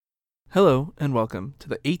Hello, and welcome to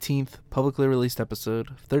the 18th publicly released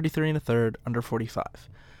episode of 33 1/3 Under 45.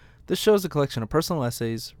 This show is a collection of personal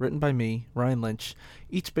essays written by me, Ryan Lynch,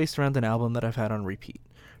 each based around an album that I've had on repeat.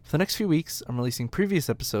 For the next few weeks, I'm releasing previous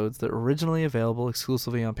episodes that were originally available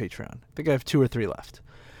exclusively on Patreon. I think I have 2 or 3 left.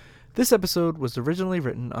 This episode was originally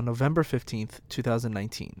written on November 15th,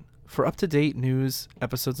 2019. For up-to-date news,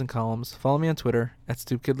 episodes, and columns, follow me on Twitter,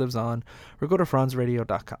 @StoopKidLivesOn, or go to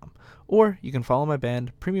franzradio.com. Or you can follow my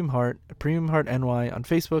band, Premium Heart, at Premium Heart NY on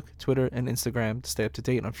Facebook, Twitter, and Instagram to stay up to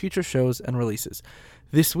date on future shows and releases.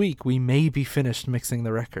 This week, we may be finished mixing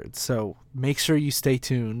the records, so make sure you stay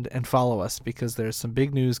tuned and follow us because there's some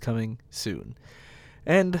big news coming soon.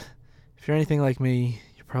 And if you're anything like me,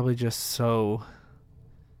 you're probably just so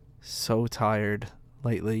tired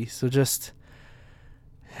lately, so just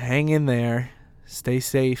hang in there, stay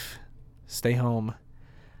safe, stay home,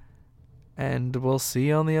 and we'll see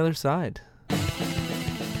you on the other side.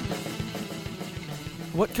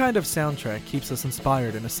 What kind of soundtrack keeps us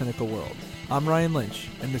inspired in a cynical world? I'm Ryan Lynch,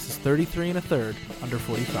 and this is 33 1/3 Under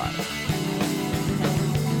 45.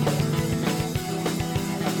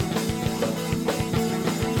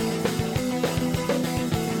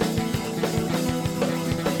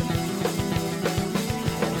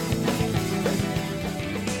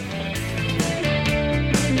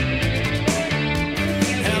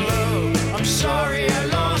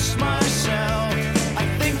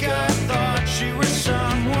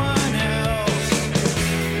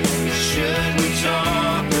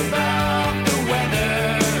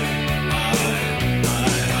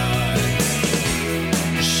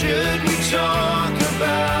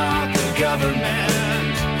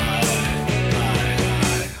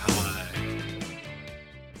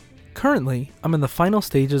 Currently, I'm in the final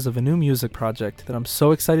stages of a new music project that I'm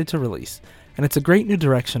so excited to release, and it's a great new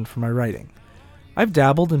direction for my writing. I've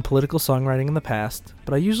dabbled in political songwriting in the past,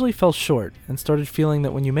 but I usually fell short and started feeling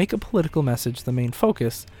that when you make a political message the main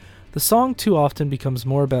focus, the song too often becomes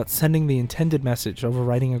more about sending the intended message over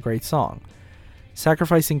writing a great song,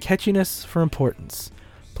 sacrificing catchiness for importance,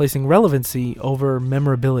 placing relevancy over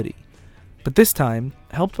memorability. But this time,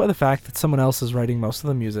 helped by the fact that someone else is writing most of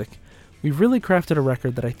the music, we've really crafted a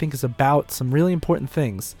record that I think is about some really important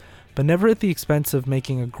things, but never at the expense of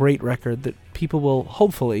making a great record that people will,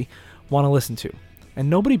 hopefully, want to listen to.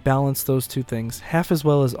 And nobody balanced those two things half as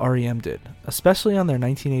well as R.E.M. did, especially on their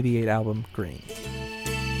 1988 album, Green.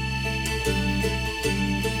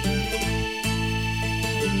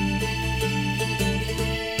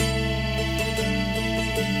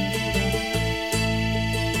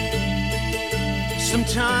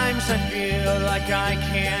 Sometimes I feel like I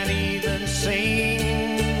can't even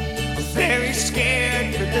sing. I'm very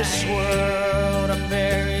scared for this world. I'm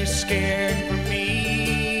very scared for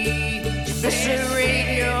me.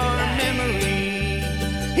 Eviscerate your memory.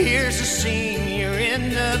 Here's a scene. You're in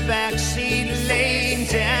the backseat, laying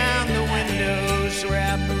down. The windows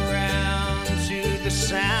wrap around to the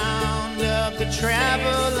sound of the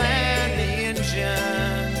travel and the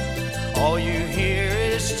engine. All you hear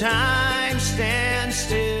is time stand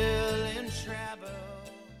still in travel.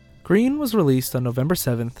 Green was released on November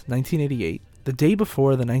 7th, 1988, the day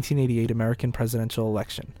before the 1988 American presidential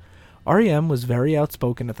election. R.E.M. was very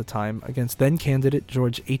outspoken at the time against then-candidate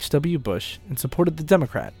George H.W. Bush and supported the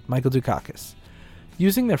Democrat, Michael Dukakis.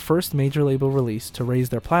 Using their first major label release to raise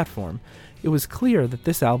their platform, it was clear that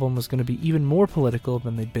this album was going to be even more political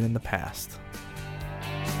than they'd been in the past.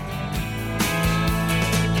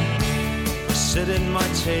 Sit at my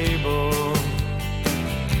table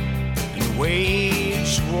and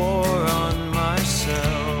wage war on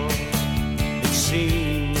myself. It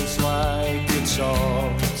seems like it's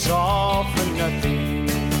all for nothing.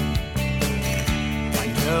 I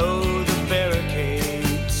know the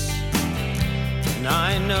barricades, and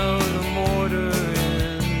I know the mortar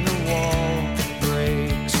in the wall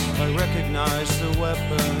breaks. I recognize the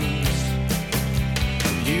weapons,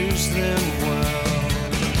 I use them well.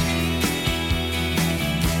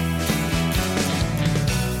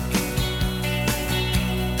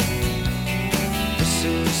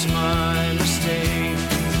 My mistake,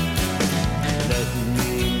 let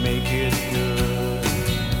me make it good.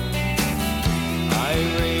 I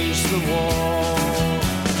raise the wall,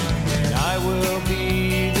 and I will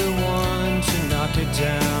be the one to knock it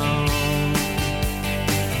down.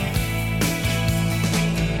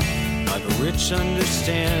 I've a rich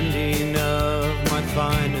understanding of my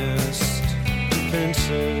finest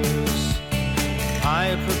defenses.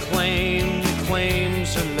 I proclaim the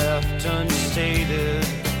claims are left unstated.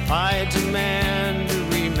 I demand a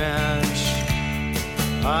rematch.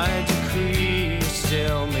 I decree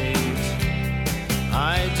stalemate.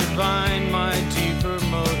 I divine my deeper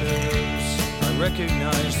motive.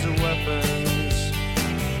 recognize the weapons.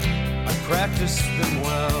 I practiced them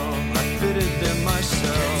well, I fitted them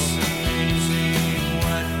myself.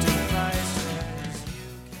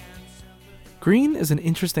 Green is an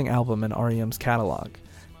interesting album in R.E.M's catalog.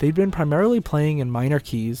 They'd been primarily playing in minor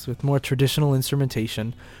keys with more traditional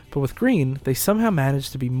instrumentation, but with Green, they somehow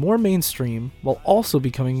managed to be more mainstream while also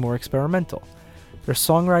becoming more experimental. Their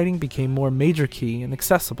songwriting became more major key and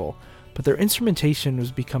accessible, but their instrumentation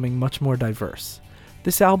was becoming much more diverse.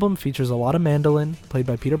 This album features a lot of mandolin, played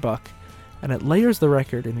by Peter Buck, and it layers the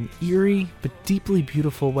record in an eerie but deeply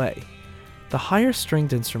beautiful way. The higher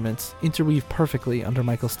stringed instruments interweave perfectly under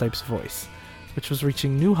Michael Stipe's voice, which was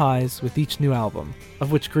reaching new highs with each new album,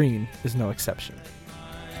 of which Green is no exception.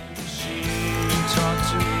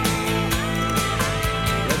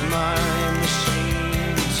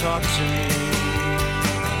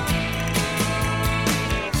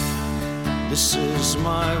 This is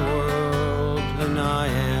my world, and I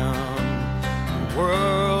am a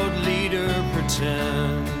world leader.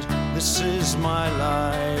 Pretend this is my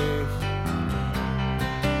life.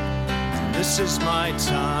 This is my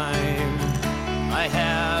time. I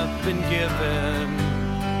have been given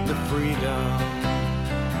the freedom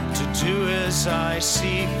to do as I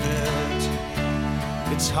see fit.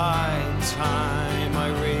 It's high time I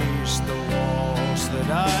raise the walls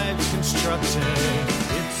that I've constructed.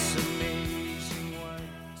 It's amazing what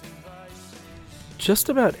devices. Just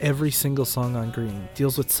about every single song on Green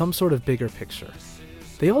deals with some sort of bigger picture.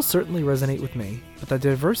 They all certainly resonate with me, but the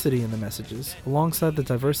diversity in the messages, alongside the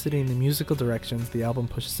diversity in the musical directions the album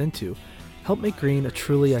pushes into, help make Green a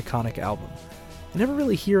truly iconic album. I never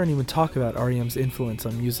really hear anyone talk about R.E.M's influence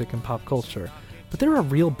on music and pop culture, but they're a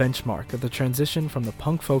real benchmark of the transition from the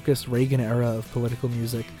punk-focused Reagan era of political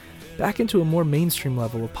music back into a more mainstream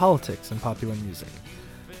level of politics and popular music.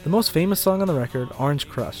 The most famous song on the record, Orange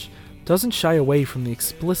Crush, doesn't shy away from the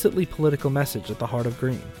explicitly political message at the heart of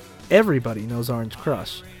Green. Everybody knows Orange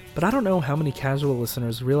Crush, but I don't know how many casual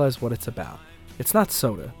listeners realize what it's about. It's not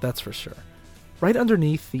soda, that's for sure. Right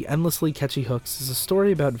underneath the endlessly catchy hooks is a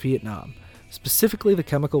story about Vietnam, specifically the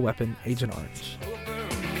chemical weapon Agent Orange.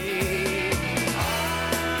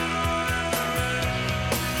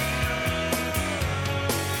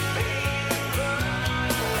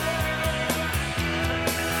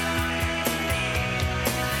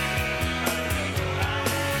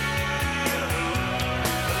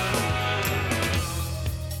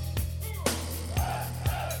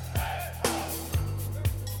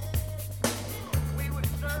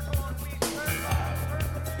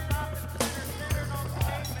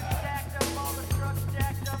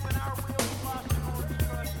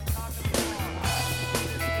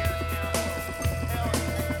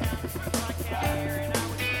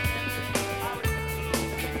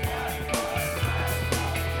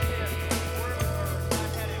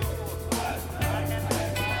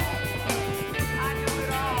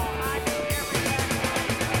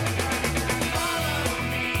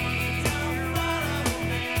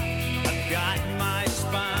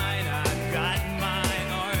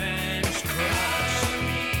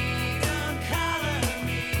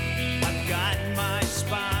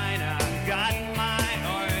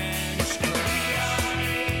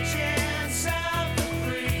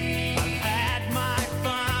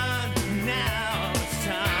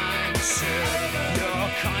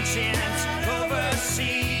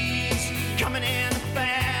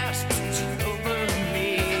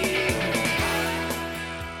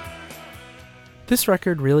 This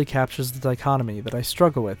record really captures the dichotomy that I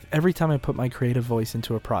struggle with every time I put my creative voice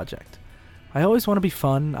into a project. I always want to be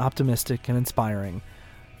fun, optimistic, and inspiring,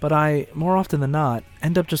 but I, more often than not,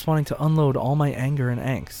 end up just wanting to unload all my anger and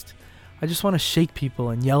angst. I just want to shake people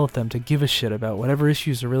and yell at them to give a shit about whatever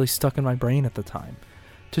issues are really stuck in my brain at the time.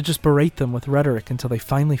 To just berate them with rhetoric until they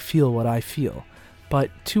finally feel what I feel.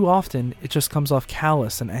 But too often, it just comes off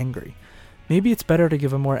callous and angry. Maybe it's better to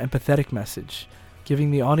give a more empathetic message,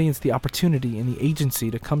 giving the audience the opportunity and the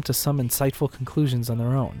agency to come to some insightful conclusions on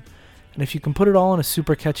their own. And if you can put it all in a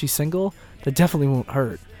super catchy single, that definitely won't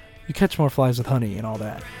hurt. You catch more flies with honey and all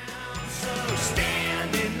that. So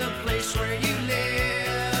stand in the place where you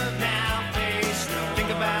live. Now face,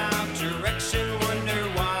 think about direction, wonder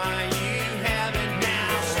why you haven't.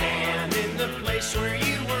 Now stand in the place where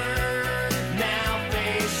you were. Now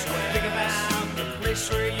face, think about the place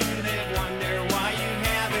where you live, wonder why you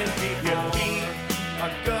haven't. Your feet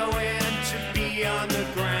are going to be on the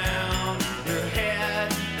ground. Your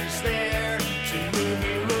head is there to move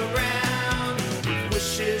you around. With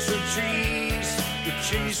wishes of trees, the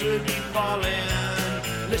trees would be falling.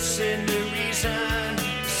 Listen to reason,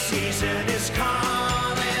 the season is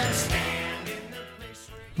calling. Stand in the place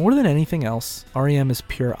where More than anything else, R.E.M. is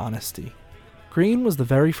pure honesty. Green was the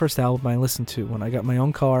very first album I listened to when I got my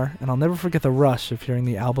own car, and I'll never forget the rush of hearing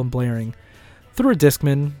the album blaring through a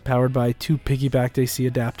Discman powered by 2 piggybacked AC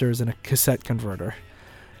adapters and a cassette converter.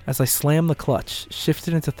 As I slammed the clutch,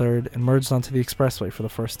 shifted into third, and merged onto the expressway for the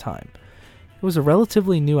first time. It was a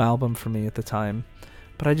relatively new album for me at the time,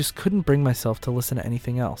 but I just couldn't bring myself to listen to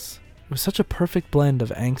anything else. It was such a perfect blend of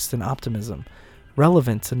angst and optimism,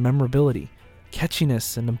 relevance and memorability,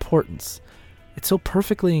 catchiness and importance. It so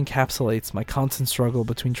perfectly encapsulates my constant struggle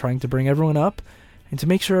between trying to bring everyone up and to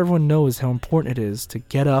make sure everyone knows how important it is to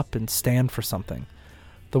get up and stand for something.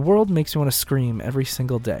 The world makes you want to scream every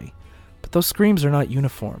single day, but those screams are not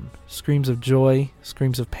uniform. Screams of joy,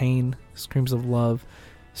 screams of pain, screams of love,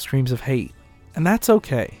 screams of hate. And that's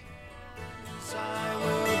okay. I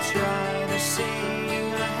will try to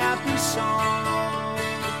sing a happy song.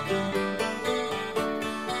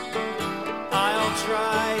 I'll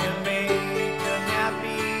try to make a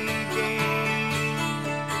happy game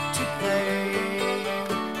to play.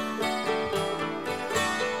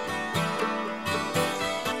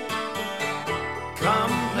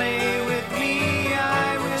 Come play with me,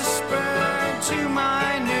 I whisper to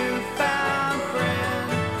my newfound friend.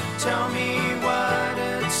 Tell me what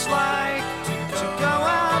it's like to go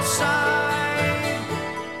outside.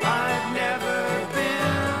 I've never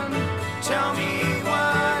been. Tell me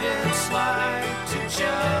what it's like to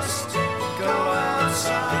just go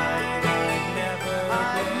outside.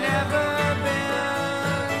 I've never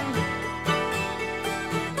been,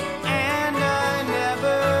 and I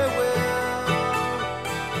never will.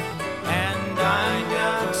 And I'm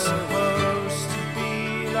not supposed to be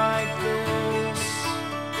like this.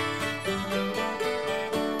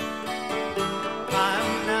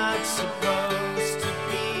 I'm not supposed to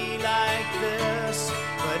be like this,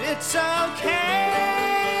 but it's okay.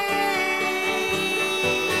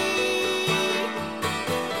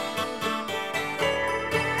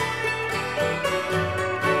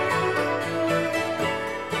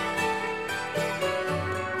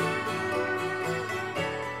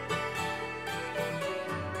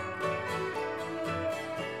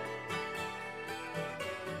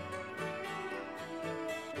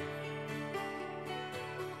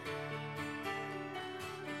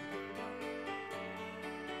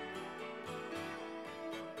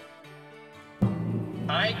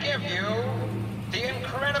 I give you the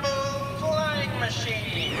incredible flying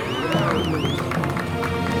machine.